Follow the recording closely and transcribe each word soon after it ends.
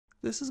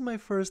This is my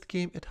first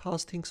game at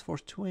Hastings for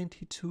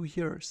 22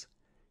 years.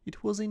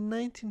 It was in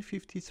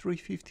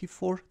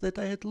 1953-54 that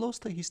I had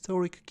lost a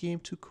historic game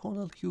to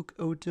Conel Hugh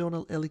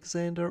O'Donel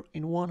Alexander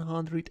in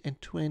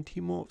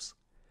 120 moves.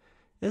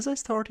 As I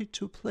started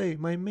to play,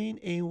 my main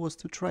aim was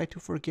to try to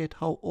forget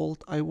how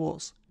old I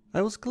was.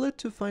 I was glad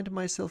to find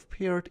myself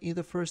paired in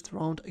the first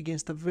round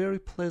against a very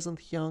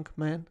pleasant young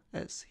man,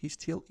 as he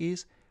still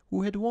is,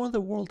 who had won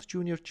the World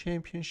Junior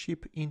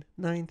Championship in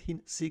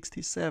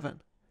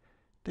 1967.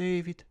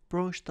 David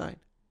Bronstein.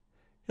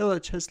 Hello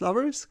chess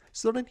lovers,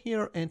 Soren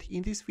here, and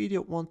in this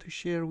video want to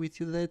share with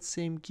you that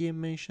same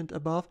game mentioned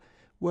above,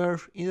 where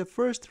in the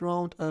first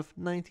round of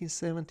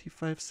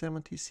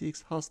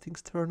 1975-76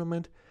 Hastings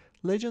tournament,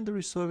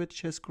 legendary Soviet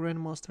chess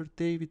grandmaster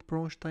David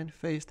Bronstein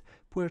faced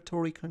Puerto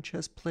Rican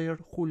chess player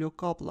Julio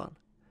Kaplan.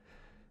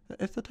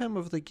 At the time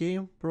of the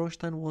game,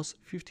 Bronstein was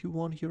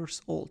 51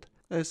 years old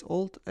as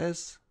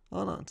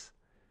Anand.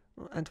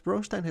 And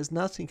Bronstein has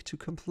nothing to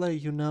complain,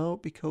 you know,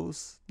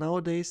 because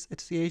nowadays, at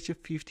the age of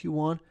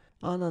 51,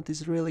 Anand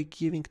is really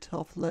giving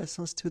tough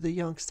lessons to the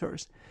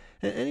youngsters.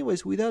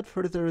 Anyways, without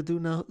further ado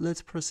now,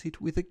 let's proceed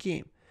with the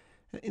game.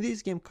 In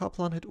this game,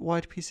 Kaplan had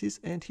white pieces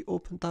and he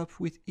opened up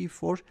with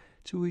e4,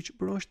 to which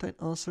Bronstein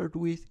answered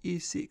with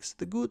e6.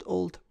 The good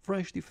old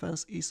French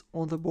defense is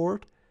on the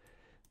board.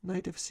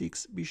 Knight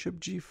f6, bishop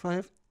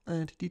g5,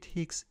 and d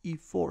takes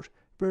e4.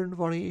 Burn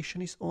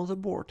variation is on the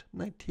board.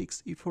 Knight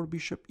takes e4,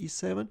 bishop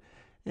e7,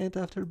 and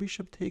after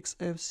bishop takes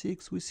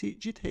f6 we see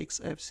g takes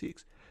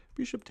f6.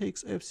 Bishop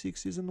takes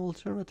f6 is an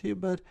alternative,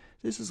 but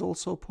this is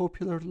also a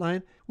popular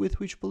line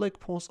with which black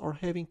pawns are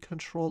having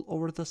control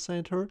over the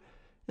center,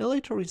 and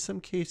later in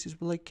some cases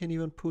black can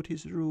even put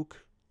his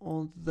rook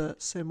on the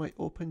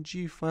semi-open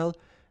g file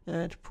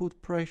and put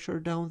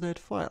pressure down that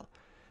file.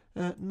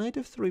 Knight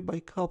f3 by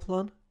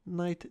Kaplan,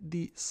 knight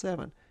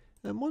d7.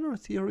 Modern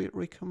theory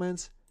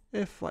recommends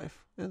f5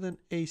 and then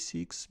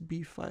a6,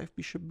 b5,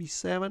 bishop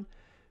b7.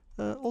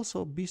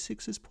 Also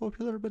b6 is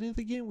popular, but in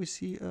the game we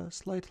see a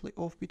slightly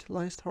offbeat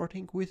line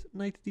starting with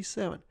knight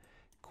d7,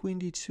 queen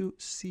d2,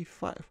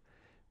 c5.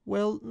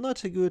 Well,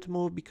 not a good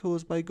move,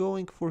 because by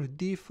going for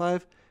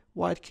d5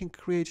 white can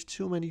create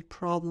too many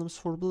problems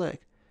for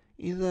black.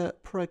 In the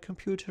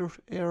pre-computer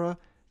era,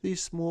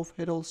 this move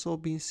had also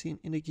been seen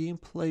in a game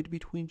played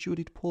between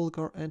Judith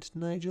Polgar and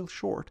Nigel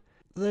Short.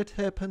 That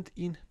happened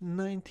in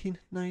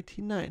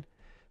 1999.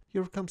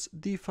 Here comes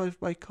d5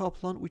 by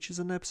Kaplan, which is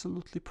an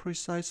absolutely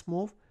precise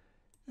move.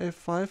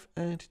 f5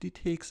 and d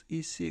takes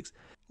e6.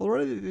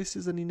 Already this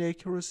is an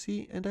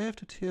inaccuracy, and I have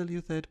to tell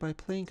you that by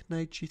playing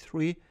knight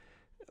g3,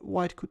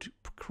 white could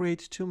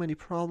create too many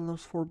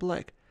problems for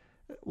black.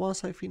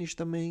 Once I finish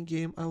the main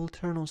game, I will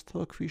turn on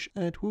Stockfish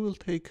and we will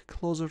take a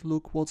closer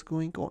look what's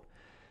going on.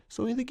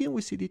 So in the game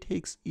we see d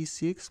takes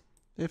e6,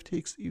 f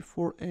takes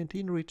e4, and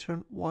in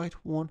return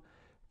white won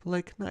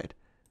black knight.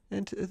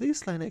 And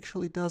this line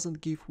actually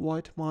doesn't give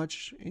white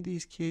much. In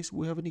this case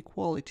we have an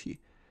equality.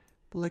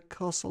 Black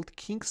castled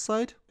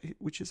kingside,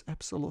 which is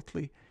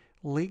absolutely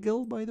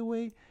legal, by the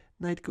way.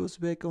 Knight goes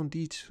back on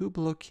d2,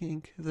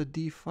 blocking the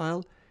d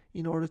file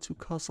in order to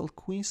castle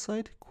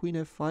queenside. Queen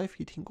f5,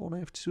 hitting on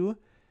f2.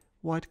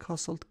 White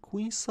castled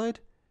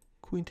queenside,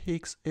 queen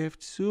takes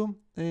f2,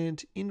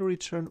 and in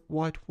return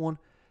white won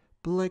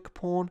black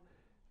pawn,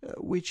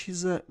 which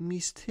is a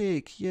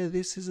mistake. Yeah,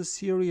 this is a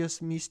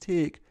serious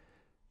mistake.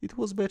 It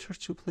was better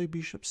to play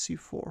bishop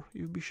c4.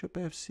 If bishop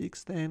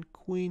f6, then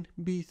queen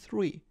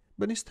b3.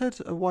 But instead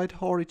white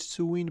hurried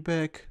to win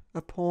back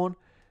a pawn,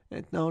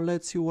 and now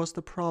let's see what's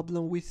the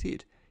problem with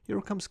it.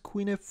 Here comes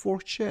queen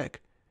f4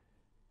 check.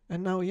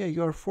 And now, yeah,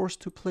 you are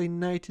forced to play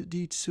knight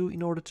d2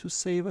 in order to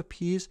save a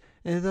piece,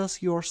 and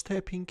thus you are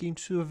stepping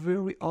into a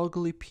very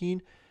ugly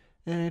pin,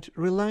 and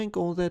relying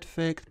on that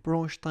fact,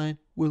 Bronstein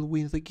will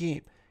win the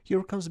game.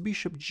 Here comes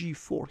bishop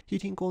g4,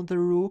 hitting on the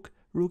rook,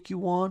 rook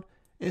e1,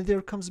 and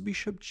there comes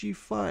bishop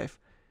g5,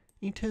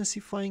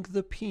 intensifying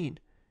the pin.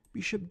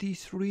 Bishop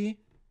d3,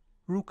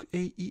 rook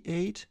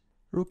e8,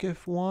 rook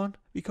f1,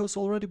 because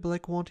already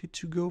black wanted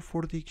to go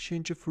for the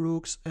exchange of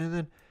rooks and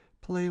then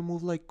play a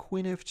move like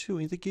queen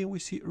f2. In the game we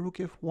see rook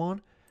f1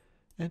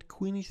 and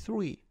queen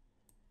e3,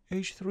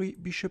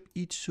 h3, bishop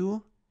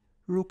e2,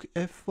 rook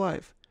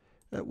f5.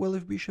 Well,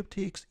 if bishop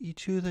takes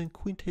e2, then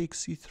queen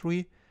takes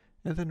c3,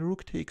 and then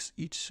rook takes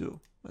e2,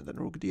 and then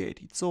rook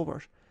d8, it's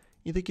over.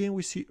 In the game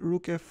we see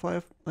rook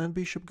f5 and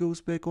bishop goes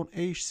back on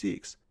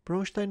h6.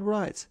 Bronstein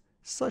writes,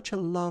 such a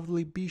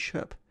lovely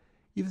bishop.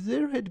 If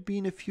there had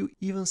been a few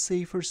even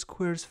safer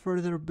squares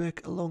further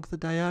back along the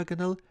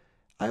diagonal,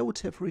 I would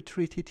have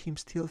retreated him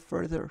still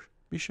further.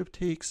 Bishop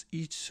takes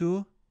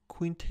e2,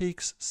 queen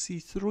takes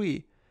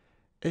c3.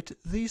 At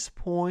this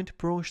point,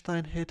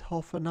 Bronstein had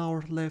half an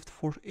hour left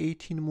for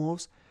 18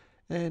 moves,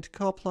 and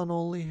Kaplan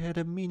only had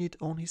a minute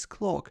on his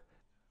clock.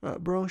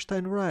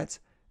 Bronstein writes,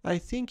 I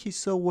think he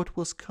saw what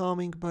was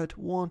coming but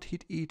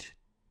wanted it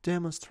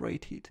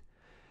demonstrated.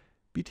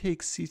 B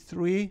takes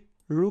c3,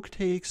 rook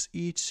takes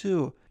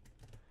e2.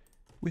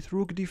 With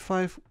rook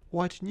d5,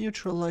 white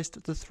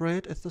neutralized the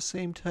threat. At the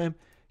same time,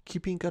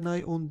 keeping an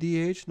eye on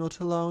d8, not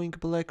allowing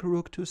black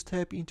rook to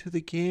step into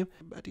the game.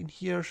 But in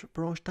here,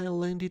 Bronstein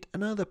landed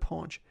another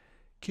punch.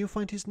 Can you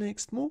find his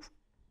next move?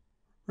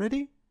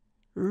 Ready?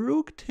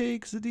 Rook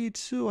takes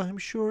d2. I'm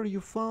sure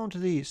you found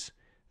this.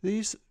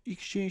 This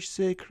exchange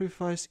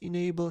sacrifice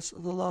enables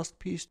the last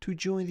piece to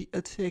join the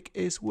attack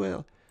as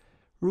well.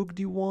 Rook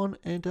d1,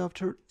 and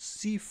after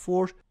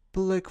c4,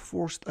 black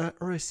forced a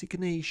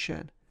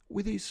resignation.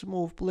 With this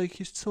move,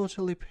 black is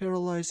totally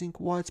paralyzing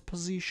white's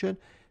position,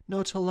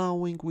 not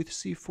allowing with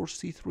c4,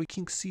 c3,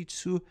 king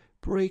c2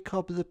 break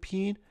up the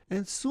pin,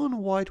 and soon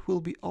white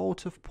will be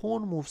out of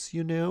pawn moves,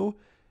 you know,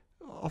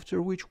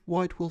 after which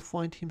white will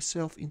find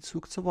himself in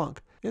Zugzwang.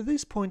 At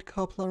this point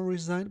Kaplan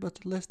resigned, but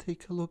let's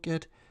take a look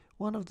at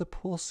one of the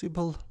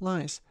possible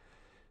lines.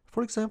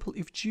 For example,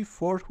 if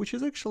g4, which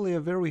is actually a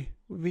very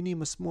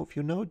venomous move,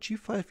 you know,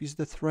 g5 is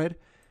the threat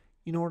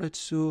in order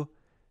to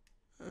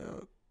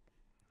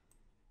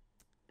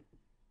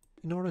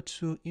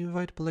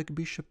invite black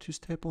bishop to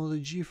step on the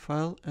g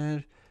file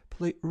and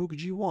play rook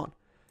g1.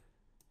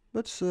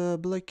 But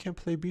black can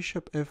play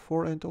bishop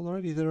f4, and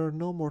already there are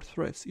no more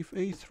threats. If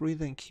a3,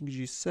 then king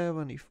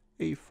g7. If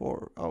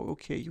a4, oh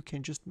okay, you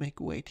can just make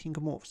waiting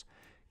moves.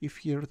 If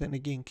here, then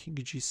again king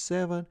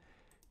g7.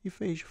 If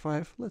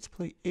h5, let's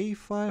play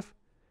a5.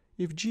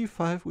 If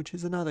g5, which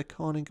is another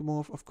cunning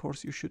move, of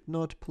course you should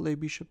not play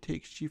bishop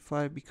takes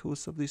g5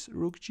 because of this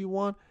rook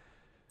g1.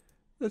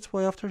 That's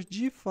why after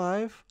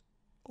g5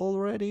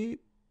 already,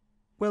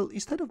 well,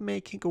 instead of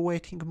making a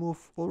waiting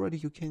move, already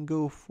you can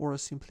go for a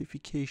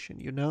simplification,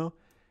 you know,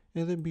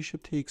 and then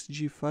bishop takes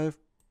g5,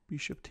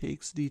 bishop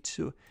takes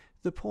d2.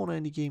 The pawn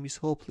endgame is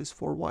hopeless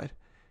for white.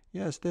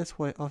 Yes, that's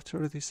why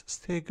after this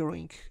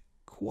staggering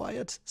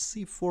quiet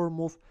c4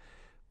 move,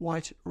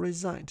 white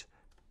resigned.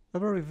 A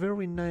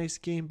very nice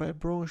game by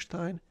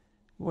Bronstein,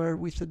 where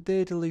with a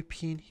deadly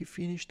pin he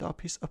finished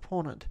up his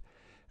opponent.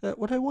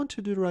 What I want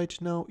to do right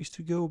now is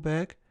to go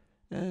back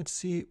and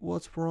see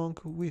what's wrong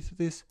with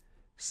this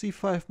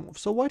c5 move.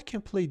 So white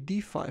can play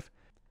d5,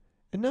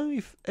 and now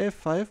if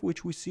f5,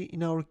 which we see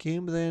in our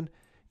game, then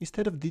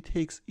instead of d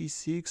takes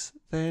e6,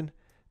 then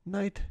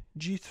knight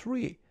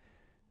g3,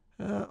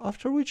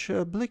 after which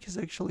black is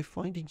actually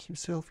finding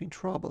himself in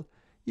trouble.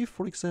 If,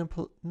 for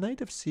example, knight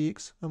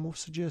f6, a move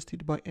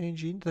suggested by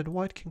engine, then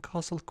white can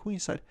castle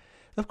queenside.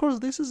 Of course,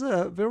 this is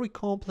a very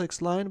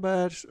complex line,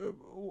 but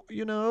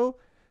you know,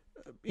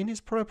 in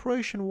his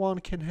preparation one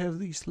can have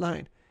this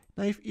line.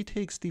 Now if e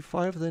takes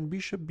d5, then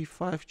bishop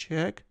b5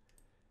 check,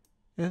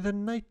 and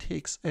then knight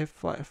takes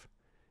f5.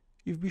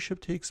 If bishop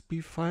takes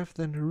b5,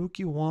 then rook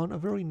e1, a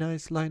very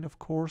nice line of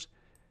course,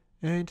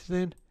 and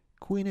then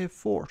queen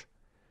f4.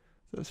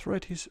 The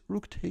threat is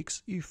rook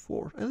takes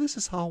e4, and this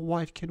is how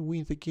white can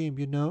win the game,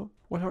 you know.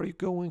 What are you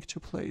going to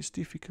play? It's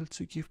difficult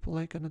to give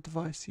black an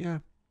advice, yeah.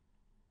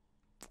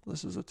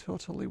 This is a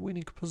totally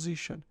winning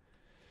position.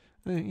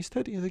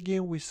 Instead in the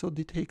game we saw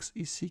d takes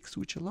e6,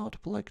 which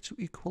allowed black to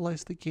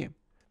equalize the game.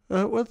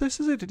 Well, this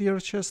is it,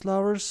 dear chess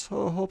lovers.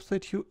 Hope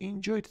that you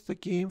enjoyed the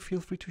game. Feel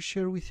free to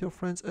share with your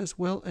friends as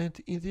well, and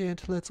in the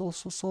end let's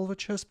also solve a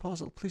chess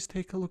puzzle. Please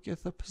take a look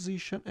at the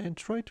position and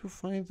try to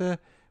find the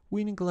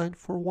winning line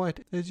for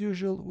white. As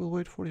usual, we'll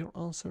wait for your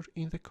answer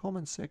in the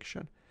comment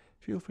section.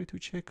 Feel free to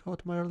check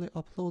out my early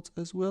uploads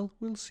as well.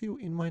 We'll see you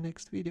in my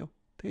next video.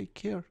 Take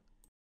care.